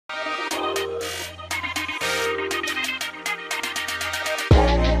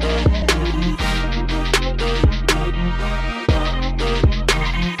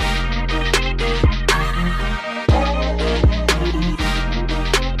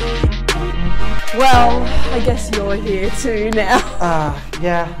Well, I guess you're here too now.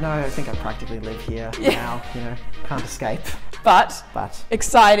 Yeah, no, I think I practically live here now, you know, can't escape. But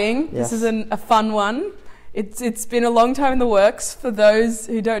exciting. Yes. This is a fun one. It's been a long time in the works. For those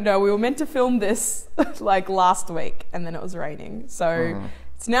who don't know, we were meant to film this like last week and then it was raining. So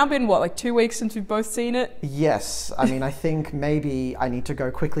it's now been what, like 2 weeks since we've both seen it? Yes, I mean, I think maybe I need to go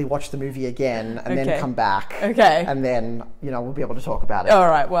quickly watch the movie again and then come back. Okay. And then, you know, we'll be able to talk about it. All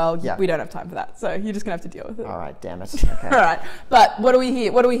right, well, we don't have time for that. So you're just gonna have to deal with it. All right, damn it. Okay. All right, but what are we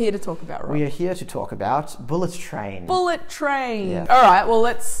here to talk about, Rob? We are here to talk about Bullet Train. Bullet Train. Yes. All right, well,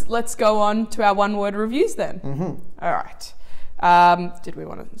 let's go on to our one-word reviews then. All right. Did we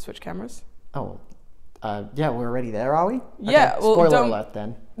want to switch cameras? Oh, yeah, we're already there, are we? Yeah, okay, well, spoiler alert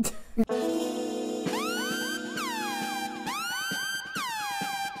then.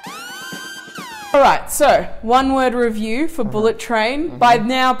 All right, so one-word review for Bullet Train. By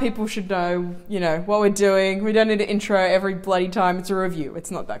now, people should know, you know, what we're doing. We don't need to intro every bloody time. It's a review.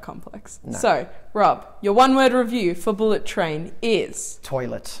 It's not that complex. No. So, Rob, your one-word review for Bullet Train is?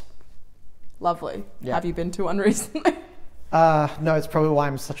 Toilet. Lovely. Yeah. Have you been to one recently? No, it's probably why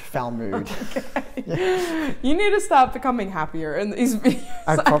I'm in such a foul mood. Okay. You need to start becoming happier in these videos.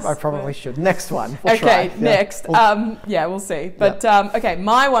 I probably should. Next one. We'll okay, try. next. Yeah. We'll see. But okay,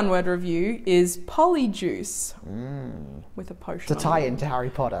 my one-word review is Polyjuice with a potion. To tie into Harry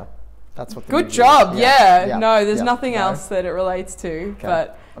Potter. That's what the Good movie job. is. Yeah. No, there's nothing else that it relates to,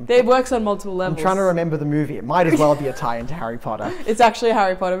 but it works on multiple levels. I'm trying to remember the movie. It might as well be a tie into Harry Potter. It's actually a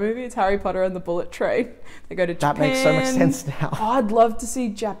Harry Potter movie. It's Harry Potter and the Bullet Train. They go to Japan. That makes so much sense now. Oh, I'd love to see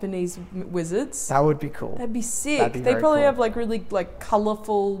Japanese wizards. That would be cool. That'd be sick. That'd be they very probably cool. have like really like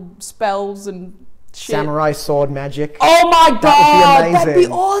colorful spells and shit. Samurai sword magic. Oh my god, that would be amazing. that'd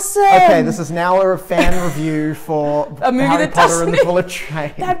be awesome. Okay, this is now a fan review for A movie Harry that Potter doesn't and the Bullet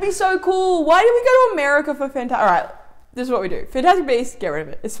Train. That'd be so cool. Why did we go to America for Fantastic? All right, this is what we do. Fantastic Beasts, get rid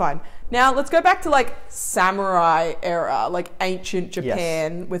of it. It's fine. Now let's go back to like samurai era, like ancient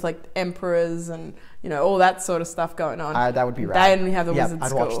Japan with like emperors and you know all that sort of stuff going on. That would be rad. Then we have the wizard I'd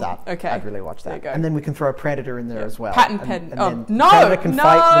school. watch that. Okay, I'd really watch There you that. go. And then we can throw a Predator in there as well. And then no, Predator can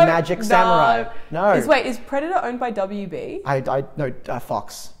fight the magic no. samurai. No. Is Predator owned by WB? No,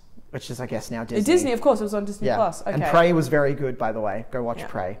 Fox, which is I guess now Disney. Disney, of course, it was on Disney Plus. Okay. And Prey was very good, by the way. Go watch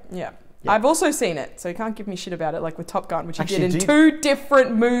Prey. Yeah. Yeah. I've also seen it, so you can't give me shit about it like with Top Gun, which you Actually, did in two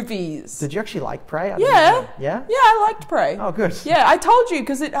different movies. Did you actually like Prey? Yeah. Yeah? Yeah, I liked Prey. Oh, good. Yeah, I told you,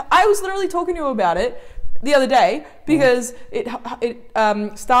 because I was literally talking to you about it the other day, because it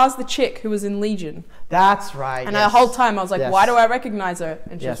stars the chick who was in Legion. That's right. And the whole time I was like, Yes. why do I recognize her?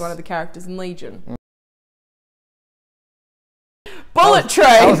 And she was Yes. one of the characters in Legion. Bullet Train.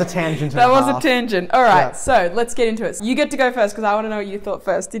 That was a tangent. That was a tangent. All right, so let's get into it. You get to go first because I want to know what you thought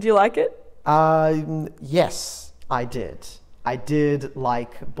first. Did you like it? Yes, I did. I did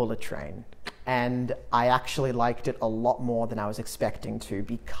like Bullet Train. And I actually liked it a lot more than I was expecting to,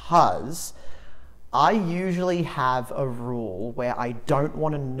 because I usually have a rule where I don't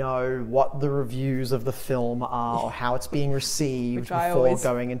want to know what the reviews of the film are or how it's being received before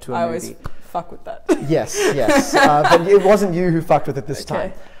going into a movie. I always fuck with that. Yes. But it wasn't you who fucked with it this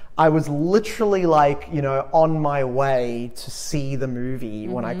time. I was literally like, you know, on my way to see the movie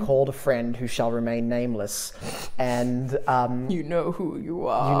when I called a friend who shall remain nameless. And you know who you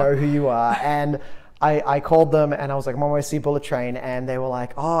are. You know who you are. And I called them and I was like, I'm on my way to see Bullet Train. And they were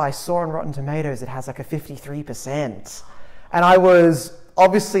like, oh, I saw on Rotten Tomatoes it has like a 53%. And I was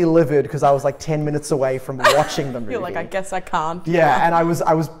obviously livid because I was like 10 minutes away from watching the movie. You're like, I guess I can't. Yeah, and I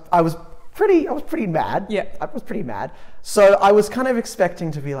was pretty mad. Yeah. I was pretty mad. So I was kind of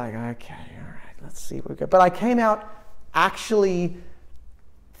expecting to be like, okay, all right, let's see what we got. But I came out actually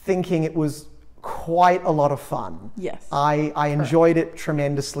thinking it was quite a lot of fun. Yes. I enjoyed it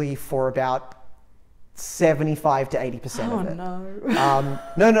tremendously for about 75 to 80% of it. Oh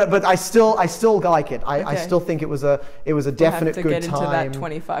no. No, but I still like it. I still think it was a definite good time. We'll have to get into that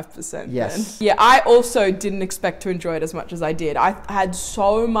 25%. Yes. Then. Yeah, I also didn't expect to enjoy it as much as I did. I had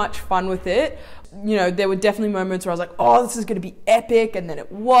so much fun with it. You know, there were definitely moments where I was like, oh, this is going to be epic. And then it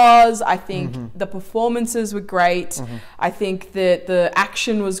was. I think the performances were great. I think that the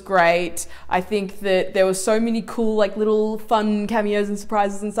action was great. I think that there were so many cool, like, little fun cameos and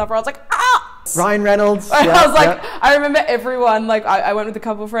surprises and stuff where I was like, ah! Ryan Reynolds. I was like, I remember everyone, like, I went with a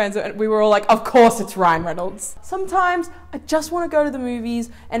couple of friends and we were all like, of course it's Ryan Reynolds. Sometimes I just want to go to the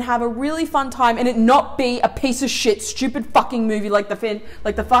movies and have a really fun time and it not be a piece of shit, stupid fucking movie like the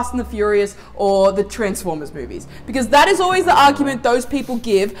Fast and the Furious or the Transformers movies. Because that is always the argument those people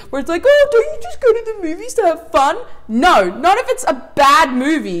give, where it's like, oh, don't you just go to the movies to have fun? No, not if it's a bad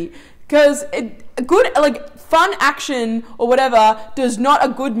movie. Because good, like, fun action or whatever does not a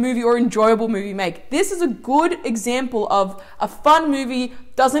good movie or enjoyable movie make. This is a good example of a fun movie,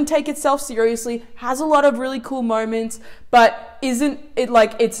 doesn't take itself seriously, has a lot of really cool moments, but isn't it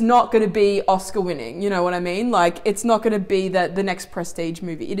like, it's not going to be Oscar winning, you know what I mean? Like, it's not going to be the next prestige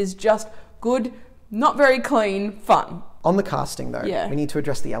movie. It is just good, not very clean, fun. On the casting, though, Yeah. we need to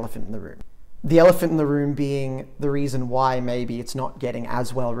address the elephant in the room. The elephant in the room being the reason why maybe it's not getting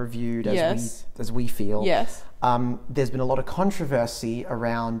as well reviewed as we feel. Yes. There's been a lot of controversy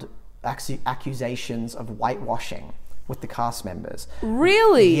around accusations of whitewashing with the cast members.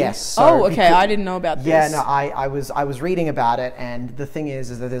 Really? Yes. So okay, I didn't know about this. Yeah, no, I was reading about it, and the thing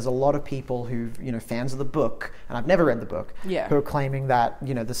is that there's a lot of people who, you know, fans of the book, and I've never read the book, who are claiming that,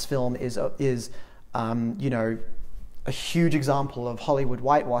 you know, this film is you know, a huge example of Hollywood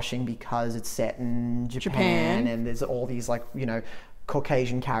whitewashing because it's set in Japan and there's all these, like, you know,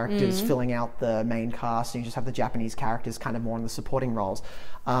 Caucasian characters filling out the main cast, and you just have the Japanese characters kind of more in the supporting roles.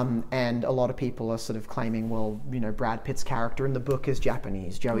 And a lot of people are sort of claiming, well, you know, Brad Pitt's character in the book is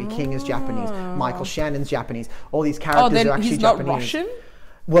Japanese, Joey King is Japanese, Michael Shannon's Japanese, all these characters are actually he's Japanese. Not Russian?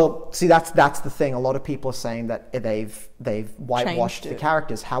 Well, see, that's the thing. A lot of people are saying that they've whitewashed the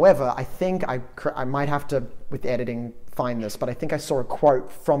characters. However, I think I might have to, with editing, find this, but I think I saw a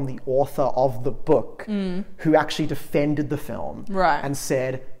quote from the author of the book who actually defended the film and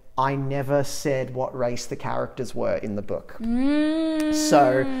said, I never said what race the characters were in the book.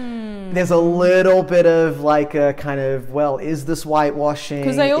 So there's a little bit of like a kind of, well, is this whitewashing?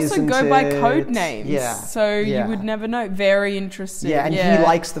 Because they also go by code names. names. So you would never know. Very interesting. Yeah, and he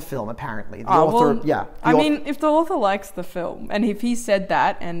likes the film, apparently. The author, I mean, if the author likes the film, and if he said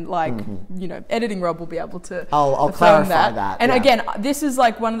that, and like, you know, editing Rob will be able to I'll clarify that. And again, this is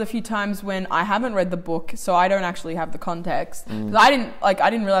like one of the few times when I haven't read the book, so I don't actually have the context. Because I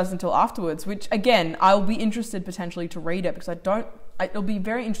didn't realize until afterwards, which again, I'll be interested potentially to read it, because it'll be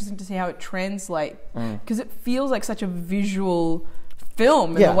very interesting to see how it translates, because it feels like such a visual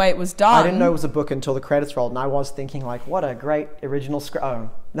film in the way it was done. I didn't know it was a book until the credits rolled, and I was thinking like, what a great original script.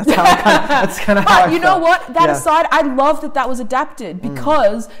 Oh, that's how that's kind of how I you know what? That aside, I love that was adapted,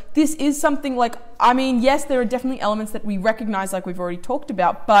 because this is something like, I mean, yes, there are definitely elements that we recognize, like we've already talked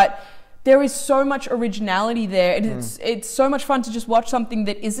about, but there is so much originality there. It's so much fun to just watch something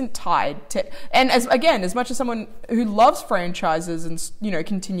that isn't tied to, and as much as someone who loves franchises and, you know,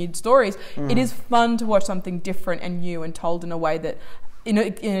 continued stories, it is fun to watch something different and new and told in a way that, in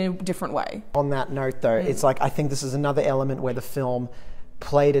a different way. On that note, though, it's like, I think this is another element where the film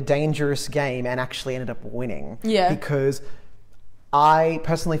played a dangerous game and actually ended up winning. Yeah. Because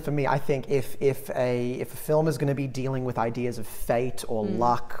personally, for me, I think if a film is going to be dealing with ideas of fate or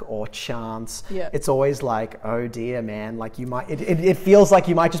luck or chance, it's always like, oh dear, man, like you might, it feels like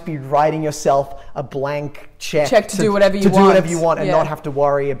you might just be writing yourself a blank check to do whatever you want and not have to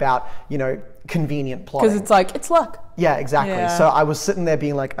worry about, you know, convenient plotting. Because it's like, it's luck. Yeah, exactly. Yeah. So I was sitting there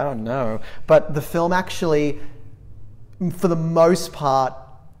being like, oh no. But the film actually, for the most part,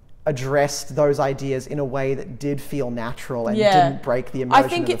 addressed those ideas in a way that did feel natural and didn't break the immersion of the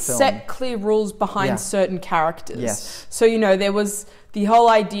film. I think it set clear rules behind certain characters. Yes. So, you know, there was the whole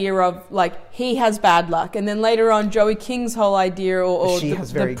idea of, like, he has bad luck. And then later on, Joey King's whole idea, or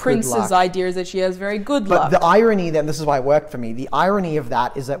the prince's idea is that she has very good luck. But the irony then, this is why it worked for me, the irony of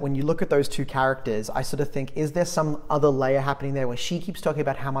that is that when you look at those two characters, I sort of think, is there some other layer happening there where she keeps talking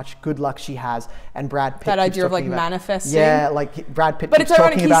about how much good luck she has, and Brad Pitt that keeps idea of, like, about, manifesting? Yeah, like Brad Pitt keeps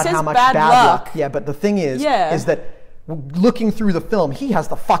talking about how much bad luck. Yeah, but the thing is that looking through the film, he has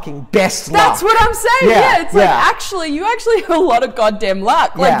the fucking best luck. That's what I'm saying. Yeah, it's like, actually, you actually have a lot of goddamn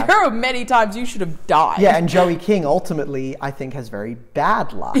luck. Like, there are many times you should have died. Yeah, and Joey King ultimately, I think, has very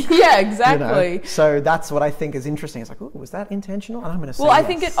bad luck. Yeah, exactly. You know? So that's what I think is interesting. It's like, oh, was that intentional? And I'm going to say I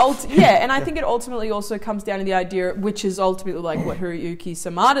think it and I think it ultimately also comes down to the idea, which is ultimately like what Hiroyuki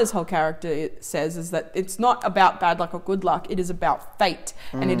Samada's whole character says, is that it's not about bad luck or good luck. It is about fate,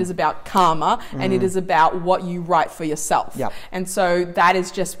 and it is about karma, and it is about what you write for yourself. Yep. And so that is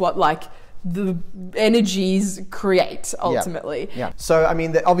just what, like, the energies create ultimately. Yeah. So I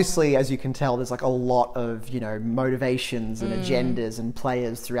mean, obviously, as you can tell, there's like a lot of, you know, motivations and agendas and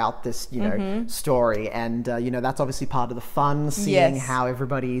players throughout this, you know, story, and you know, that's obviously part of the fun, seeing how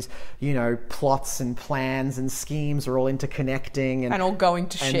everybody's, you know, plots and plans and schemes are all interconnecting and all going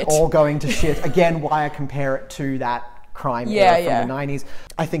to shit. All going to shit. Again, why I compare it to that crime era from the 90s.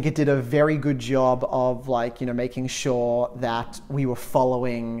 I think it did a very good job of, like, you know, making sure that we were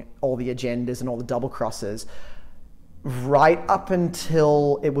following all the agendas and all the double crosses. right up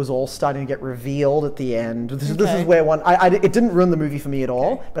until it was all starting to get revealed at the end. This Okay. is where it didn't ruin the movie for me at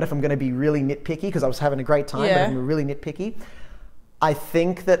all, but if I'm going to be really nitpicky, because I was having a great time, but if I'm really nitpicky, I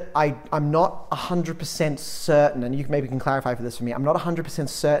think that I'm not 100% certain, and you maybe can clarify for this for me, I'm not 100%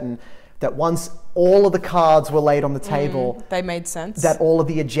 certain that once all of the cards were laid on the table, they made sense. that all of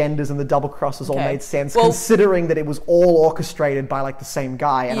the agendas and the double crosses all Okay. made sense, Well, considering that it was all orchestrated by like the same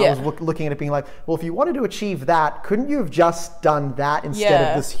guy. And I Yeah. was looking at it being like, well, if you wanted to achieve that, couldn't you have just done that instead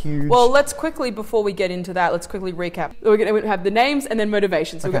of this huge... Well, let's quickly, before we get into that, let's quickly recap. We're going to have the names and then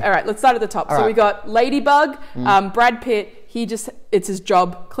motivations. So Okay. all right, let's start at the top. All so right. we got Ladybug, Brad Pitt. It's his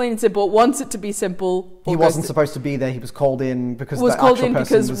job, clean and simple, wants it to be simple. He wasn't supposed to be there. He was called in because was the called actual in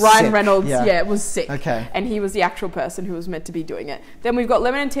person because was Ryan sick. Reynolds, was sick. Okay. And he was the actual person who was meant to be doing it. Then we've got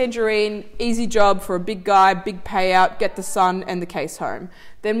Lemon and Tangerine, easy job for a big guy, big payout, get the son and the case home.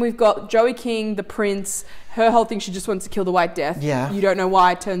 Then we've got Joey King, the prince. Her whole thing, she just wants to kill the White Death. Yeah. You don't know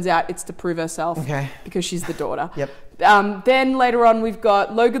why. It turns out it's to prove herself. Okay. Because she's the daughter. Yep. Then later on, we've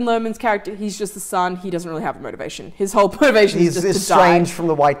got Logan Lerman's character. He's just the son. He doesn't really have a motivation. His whole motivation is just to die. He's estranged from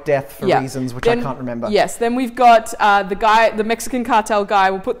the White Death for reasons which I can't remember. Yes. Then we've got the Mexican cartel guy.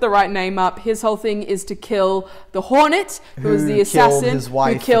 We'll put the right name up. His whole thing is to kill the Hornet, who is the assassin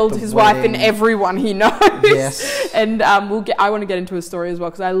who killed his wife and everyone he knows. Yes. And I want to get into his story as well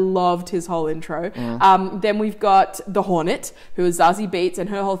because I loved his whole intro. Then we've got the Hornet, who is Zazie Beetz,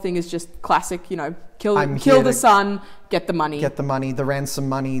 and her whole thing is just classic, kill the son, get the money. Get the money, the ransom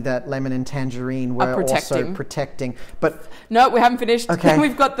money that Lemon and Tangerine were also protecting. But no, we haven't finished. Okay.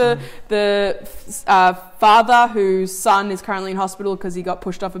 We've got the father whose son is currently in hospital because he got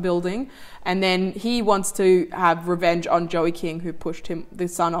pushed off a building. And then he wants to have revenge on Joey King, who pushed the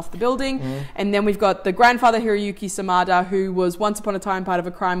son off the building. And then we've got the grandfather, Hiroyuki Samada, who was once upon a time part of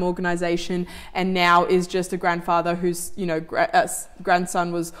a crime organization and now is just a grandfather whose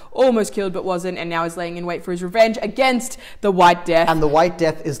grandson was almost killed but wasn't, and now is laying in wait for his revenge against the White Death. And the White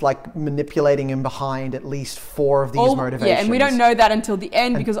Death is like manipulating him behind at least 4 of these motivations. Yeah, and we don't know that until the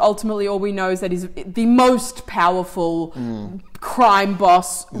end because ultimately all we know is that he's the most powerful crime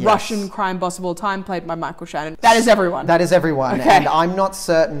boss, Russian crime boss of all time, played by Michael Shannon. That is everyone. That is everyone. Okay. And I'm not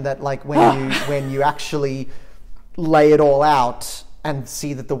certain that like when you actually lay it all out and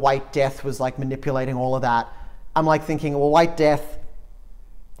see that the White Death was like manipulating all of that, I'm like thinking, well, White Death,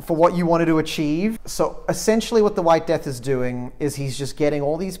 for what you wanted to achieve. So essentially what the White Death is doing is he's just getting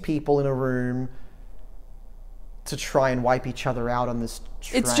all these people in a room to try and wipe each other out on this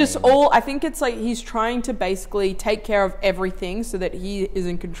train. It's just I think it's like he's trying to basically take care of everything so that he is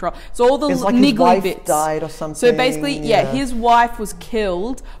in control. So all the like niggly his wife bits. died or something. So basically, his wife was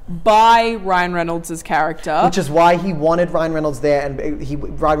killed by Ryan Reynolds' character. Which is why he wanted Ryan Reynolds there, and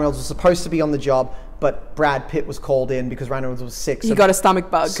Ryan Reynolds was supposed to be on the job, but Brad Pitt was called in because Ryan Reynolds was sick. He got a stomach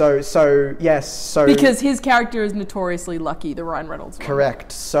bug. So because his character is notoriously lucky, the Ryan Reynolds one.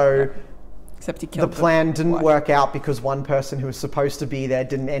 Correct. So except he killed the plan didn't wife. work out because one person who was supposed to be there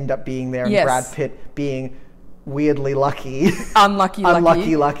didn't end up being there, and Brad Pitt being weirdly lucky.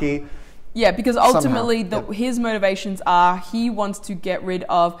 Unlucky. Yeah, because ultimately his motivations are he wants to get rid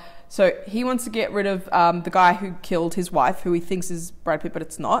of the guy who killed his wife, who he thinks is Brad Pitt, but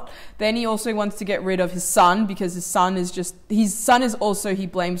it's not. Then he also wants to get rid of his son because his son is also, he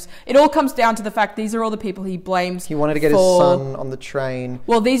blames, it all comes down to the fact these are all the people he blames. He wanted to get his son on the train.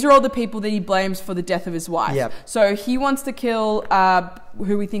 Well, these are all the people that he blames for the death of his wife. Yep. So he wants to kill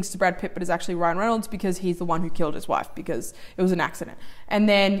who he thinks is Brad Pitt, but is actually Ryan Reynolds because he's the one who killed his wife because it was an accident. And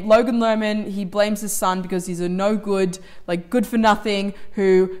then Logan Lerman, he blames his son because he's a no good, like good for nothing,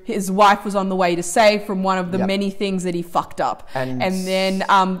 who his wife was on the way to save from one of the many things that he fucked up. And then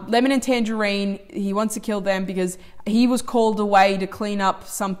Lemon and Tangerine, he wants to kill them because he was called away to clean up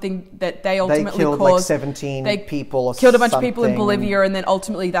something that they ultimately killed caused. Like 17 people or killed a bunch of something. people in Bolivia, and then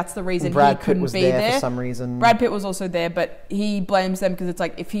ultimately that's the reason Brad he couldn't Pitt was be there for some reason. Brad Pitt was also there, but he blames them because it's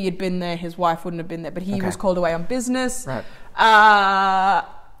like if he had been there, his wife wouldn't have been there. But he was called away on business. Right.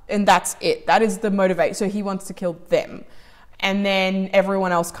 And that's it. That is the motivate. So he wants to kill them. And then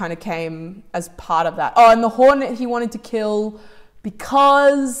everyone else kind of came as part of that. Oh, and the Hornet he wanted to kill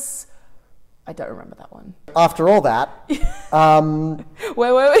because I don't remember that one. After all that,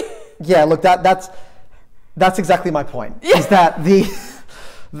 wait. Yeah, look, that's exactly my point. Is that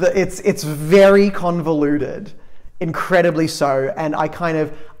it's very convoluted, incredibly so, and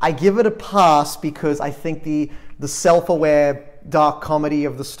I give it a pass because I think the self-aware dark comedy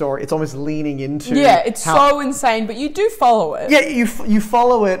of the story, it's almost leaning into it's so insane, but you do follow it. Yeah, you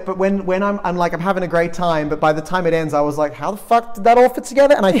follow it, but when I'm having a great time, but by the time it ends I was like, how the fuck did that all fit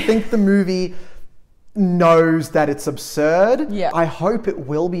together? And I think the movie knows that it's absurd. Yeah. I hope it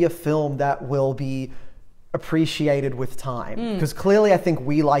will be a film that will be appreciated with time. Because clearly I think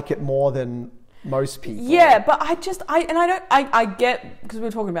we like it more than most people. Yeah, but I get, because we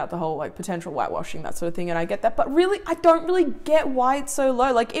were talking about the whole like potential whitewashing, that sort of thing, and I get that, but really I don't really get why it's so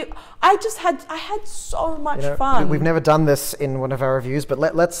low. Like I had so much fun. We've never done this in one of our reviews, but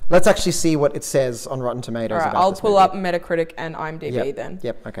let's actually see what it says on Rotten Tomatoes. All right, about I'll this pull movie. up Metacritic and IMDb then.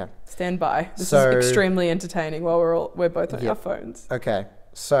 Yep. Okay. Stand by. This So- is extremely entertaining while we're both on our phones. Okay.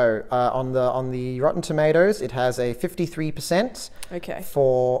 So on the Rotten Tomatoes, it has a 53%. Okay.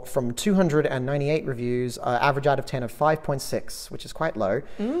 From 298 reviews, average out of 10 of 5.6, which is quite low.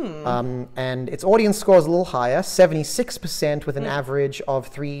 And its audience score is a little higher, 76% with an average of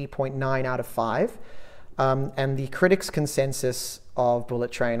 3.9 out of 5. And the critics' consensus of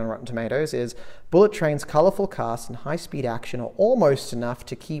Bullet Train on Rotten Tomatoes is Bullet Train's colorful cast and high-speed action are almost enough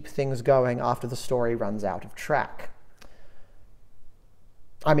to keep things going after the story runs out of track.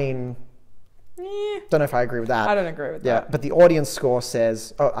 I mean, don't know if I agree with that. I don't agree with that. Yeah, but the audience score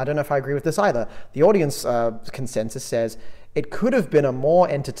says, I don't know if I agree with this either. The audience consensus says, it could have been a more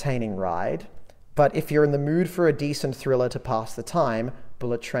entertaining ride, but if you're in the mood for a decent thriller to pass the time,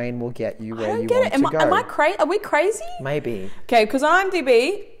 Bullet Train will get you where you want to go. Am I crazy? Are we crazy? Maybe. Okay, because on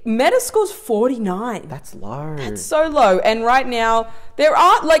IMDb, Metascore's 49. That's low. That's so low. And right now, there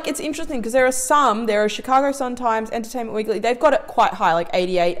are, like, it's interesting because there are Chicago Sun-Times, Entertainment Weekly, they've got it quite high, like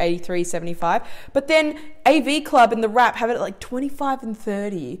 88, 83, 75. But then AV Club and The Wrap have it at like 25 and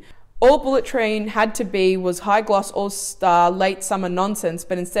 30. All Bullet Train had to be was High Gloss All-Star Late Summer Nonsense,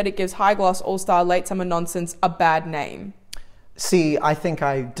 but instead it gives High Gloss All-Star Late Summer Nonsense a bad name. See, I think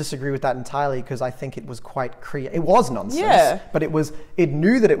I disagree with that entirely because I think it was quite it was nonsense, Yeah. but it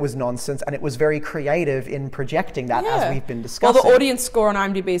knew that it was nonsense and it was very creative in projecting that, as we've been discussing. Well, the audience score on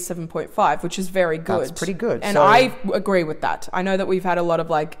IMDb is 7.5, which is very good. That's pretty good. And So- I agree with that. I know that we've had a lot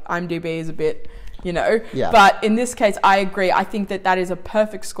of like IMDb is a bit, Yeah. but in this case, I agree. I think that is a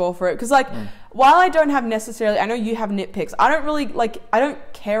perfect score for it. Because like, while I don't have necessarily, I know you have nitpicks, I don't really I don't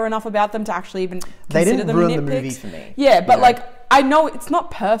care enough about them to actually even They consider didn't them ruin nitpicks. the movie for me. Yeah, but know? like, I know it's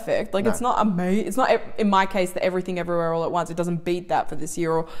not perfect. Like, No. it's not amazing. It's not, in my case, the Everything Everywhere All at Once. It doesn't beat that for this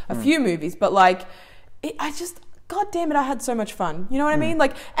year or a few movies. But like, God damn it, I had so much fun. You know what I mean?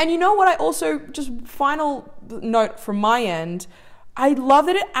 Like, and you know what? I also, just final note from my end, I love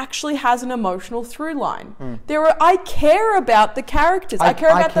that it actually has an emotional through line. I care about the characters. I care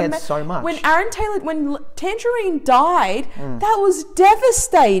about cared so much. When when Tangerine died, that was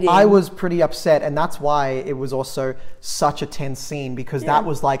devastating. I was pretty upset, and that's why it was also such a tense scene, because that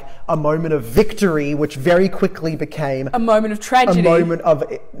was like a moment of victory, which very quickly became a moment of tragedy. A moment of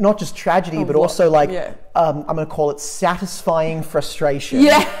not just tragedy, but also like, I'm going to call it satisfying frustration.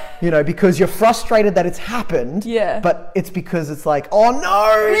 Yeah. Because you're frustrated that it's happened, but it's because it's like, oh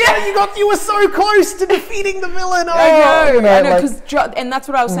no, you were so close to defeating the villain. I know, because and that's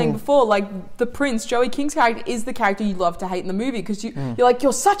what I was saying before. Like, the prince, Joey King's character, is the character you love to hate in the movie, because you're like,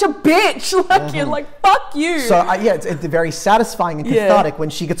 you're such a bitch. Like, you're like, fuck you. So it's very satisfying and cathartic when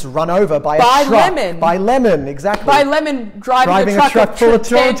she gets run over by a truck. Lemon. By Lemon, exactly. By Lemon driving a truck full of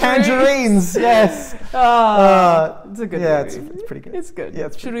tangerines. Yes. It's a good movie. It's pretty good. It's good. Yeah,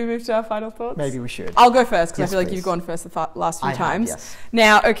 Should we move to our final thoughts? Maybe we should. I'll go first, because Yes, I feel like please. you've gone first the last few I have, times. yes.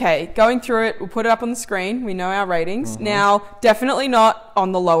 Now, okay, going through it, we'll put it up on the screen. We know our ratings. Now, definitely not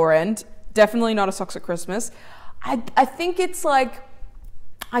on the lower end. Definitely not a Socks at Christmas. I think it's like,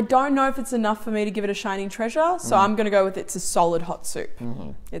 I don't know if it's enough for me to give it a shining treasure, so I'm going to go with it's a solid hot soup.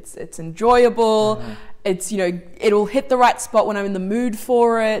 It's enjoyable. It's, it'll hit the right spot when I'm in the mood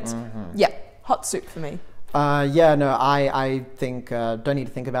for it. Yeah, hot soup for me. I think, don't need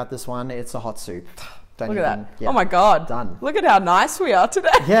to think about this one. It's a hot soup. Look at that. Yeah. Oh my God. Done. Look at how nice we are today.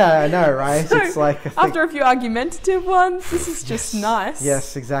 Yeah, I know, right? So, it's like, after a few argumentative ones, this is just nice.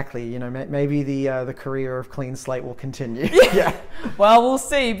 Yes, exactly. Maybe the career of Clean Slate will continue. Yeah. Well, we'll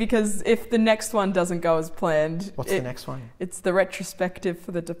see, because if the next one doesn't go as planned. What's the next one? It's the retrospective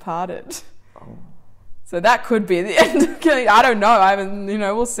for The Departed. Oh. So that could be the end. I don't know. I haven't,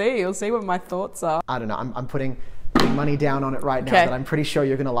 we'll see. We'll see what my thoughts are. I don't know. I'm putting money down on it right now, that I'm pretty sure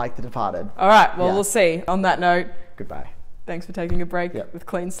you're going to like The Departed. All right. Well, we'll see. On that note, goodbye. Thanks for taking a break with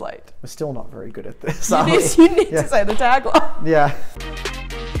Clean Slate. We're still not very good at this. You need to say the tagline. Yeah.